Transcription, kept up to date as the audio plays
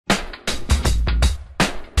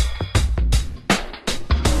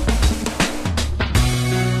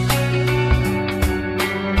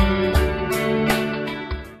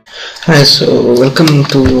Hi, so welcome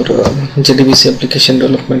to our JDBC application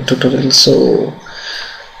development tutorial. So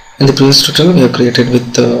in the previous tutorial we have created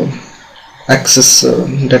with Access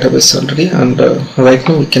database already, and right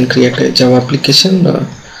now we can create a Java application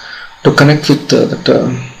to connect with that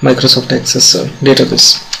Microsoft Access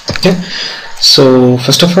database. Okay, so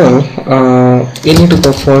first of all we need to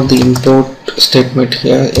go for the import statement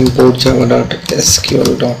here, import java.sql.star.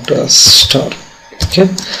 Okay,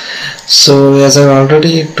 so as I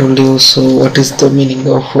already told you, so what is the meaning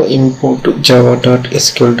of import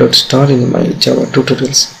java.sql.star in my Java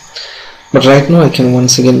tutorials, but right now I can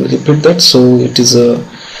once again repeat that. So it is a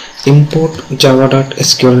import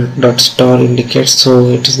java.sql.star indicates, so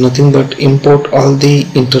it is nothing but import all the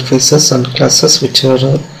interfaces and classes which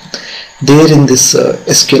are there in this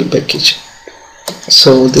SQL package.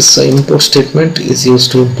 So this import statement is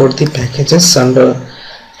used to import the packages and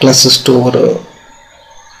classes to our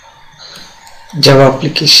Java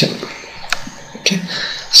application. Okay,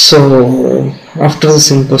 so after this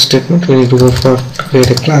import statement we need to go for create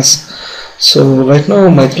a class. So right now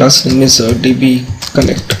my class name is DB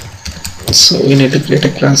Connect. So we need to create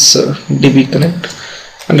a class DB Connect,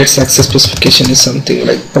 and its access specification is something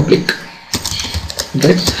like public,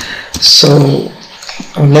 right? So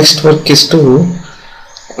our next work is to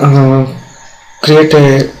create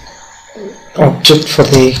a object for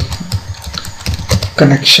the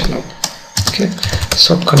connection. Okay,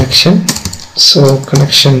 so connection, so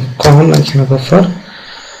connection con I can go for,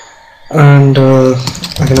 and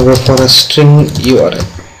I can go for a string URL.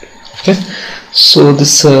 Okay, so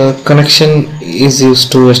this connection is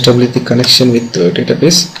used to establish the connection with the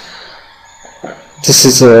database. This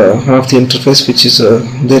is one of the interface which is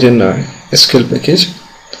there in SQL package,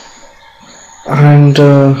 and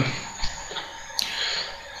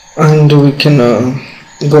we can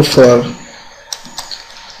go for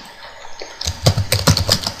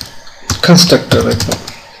constructor right now,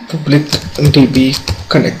 public DB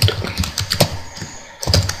Connect.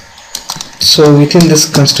 So within this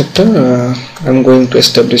constructor I'm going to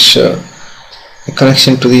establish a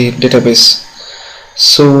connection to the database.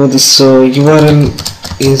 So this URL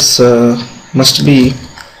is must be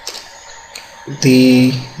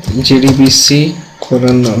the JDBC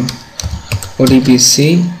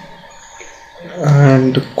ODBC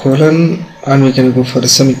and colon, and we can go for a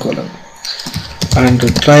semicolon, and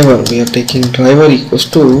driver, we are taking driver equals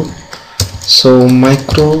to, so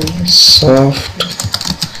Microsoft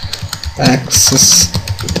Access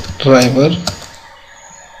driver,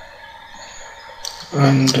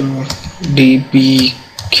 and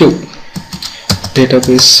DBQ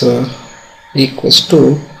database equals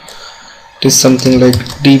to, it is something like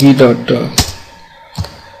db.mdb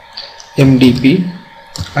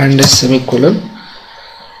and a semicolon.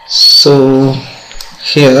 So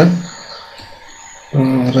here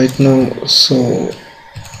right now, so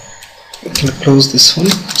we can close this one.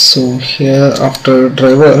 So here after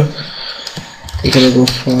driver we can go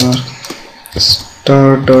for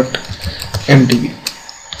star.mdb.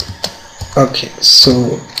 okay,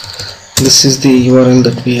 so this is the URL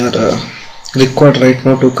that we are required right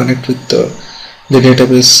now to connect with the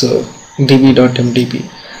database db.mdb.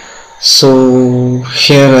 so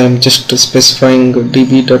here I am just specifying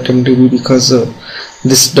db.mdb because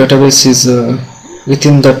this database is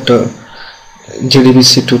within that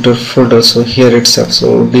JDBC tutor folder, so here itself,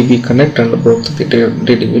 so DB Connect and both the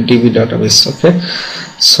DB database. Okay,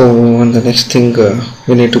 so on the next thing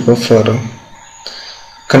we need to go for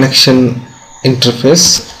connection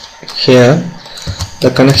interface. Here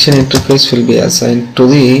the connection interface will be assigned to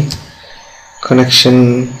the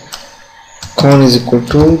connection con is equal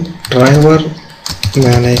to driver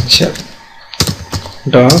manager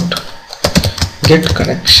dot get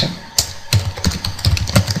connection.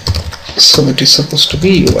 So it is supposed to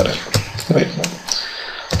be URL right now.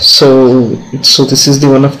 So this is the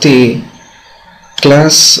one of the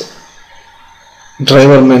class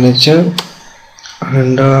driver manager,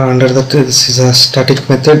 and under that this is a static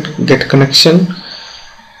method get connection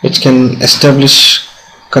which can establish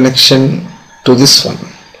connection to this one.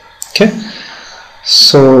 Okay,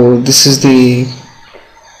 so this is the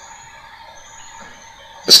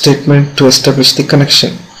statement to establish the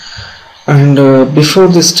connection, and before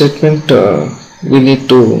this statement we need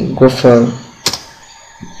to go for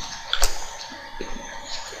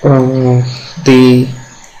the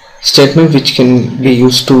statement which can be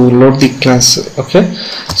used to load the class. Okay,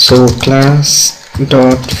 so class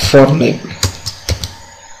dot for name,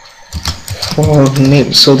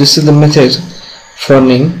 so this is the method for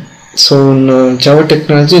name. So in Java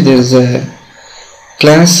technology there is a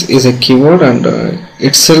class is a keyword, and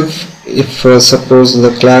itself, if suppose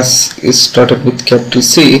the class is started with capital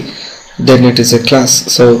C, then it is a class.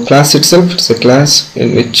 So class itself is a class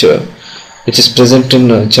in which is present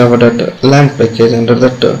in java.lang package. Under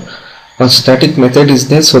that one static method is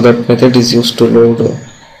there, so that method is used to load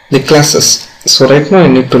the classes. So right now I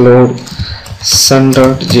need to load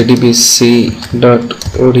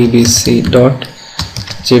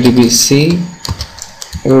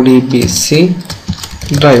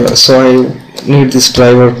sun.jdbc.odbc driver. So I need this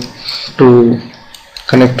driver to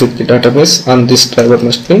connect with the database, and this driver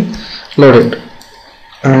must be loaded.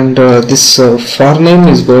 And this for name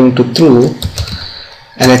is going to throw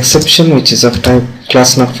an exception which is of type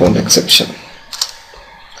class not found exception.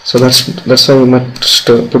 So that's why we must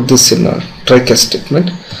put this in a try catch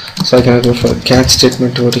statement. So I can go for a catch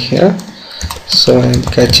statement over here. So I am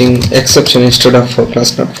catching exception instead of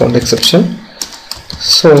class not found exception.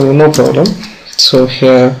 So no problem. So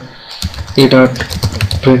here e dot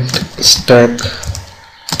print stack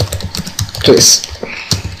trace.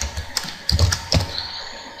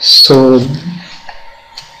 So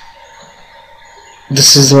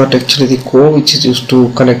this is what actually the code which is used to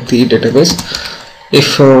connect the database.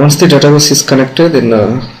 If once the database is connected, then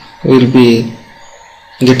we'll be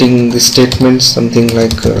getting the statement something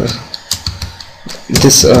like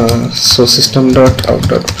this. So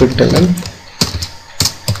system.out.println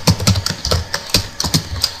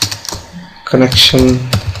connection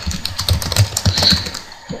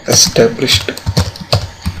established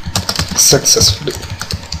successfully.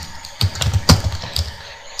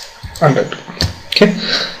 Alright. Okay,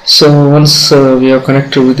 so once we are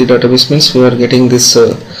connected with the database, means we are getting this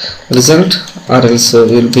result, or else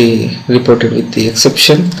we'll be reported with the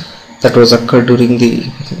exception that was occurred during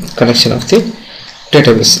the connection of the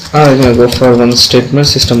database. I'm going to go for one statement,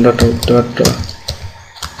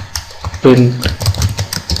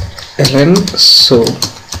 system.out.println. So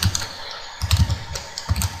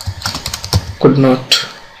could not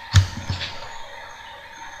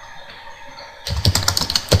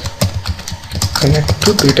connect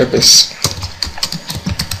to database.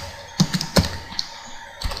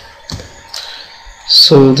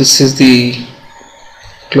 So this is the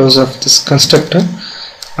close of this constructor,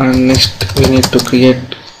 and next we need to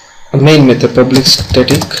create a main method, public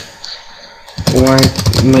static void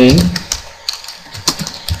main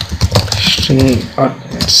string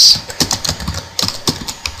arguments.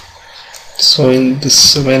 So in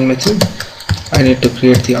this main method I need to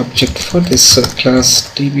create the object for this class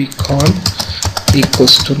dbcon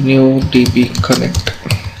equals to new dbconnect.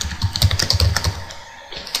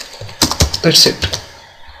 That's it.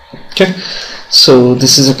 Okay, so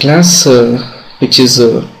this is a class which is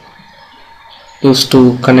used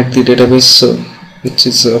to connect the database, which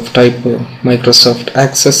is of type Microsoft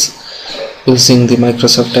Access, using the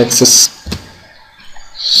Microsoft Access.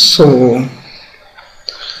 So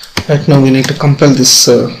right now we need to compile this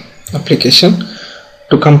application.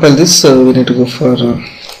 To compile this, we need to go for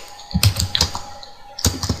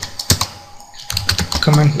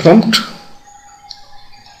command prompt,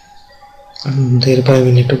 and thereby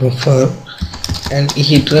we need to go for an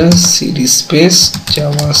address cd space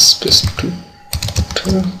java space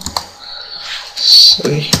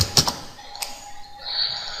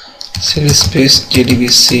cd space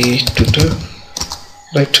JDBC tutor.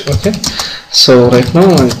 Right. Okay, so right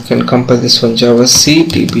now I can compile this one, java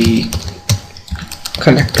cdb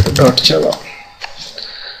connect.java.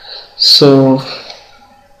 So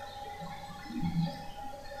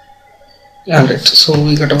alright, so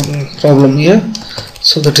we got a problem here.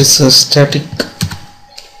 So that is a static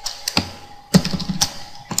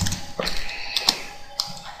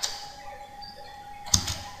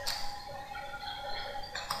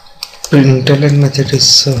println method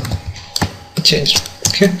is changed.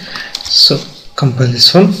 Okay, so compile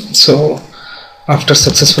this one. So after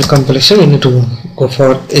successful compilation, we need to go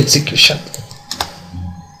for execution.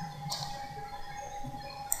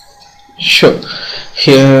 Sure,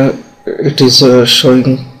 here it is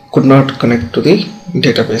showing could not connect to the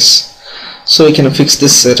database. So we can fix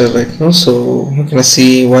this error right now. So we can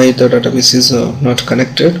see why the database is not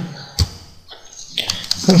connected.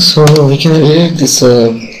 And so we can edit this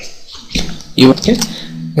okay,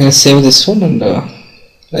 save this one, and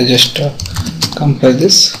I just compile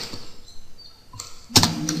this,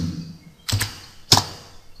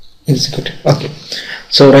 execute it. Okay,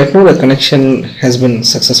 so right now the connection has been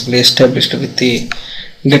successfully established with the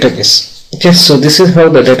database. Okay, so this is how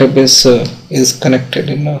the database is connected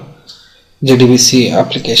in JDBC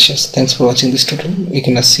applications. Thanks for watching this tutorial. We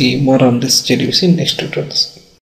can see more on this JDBC in next tutorials.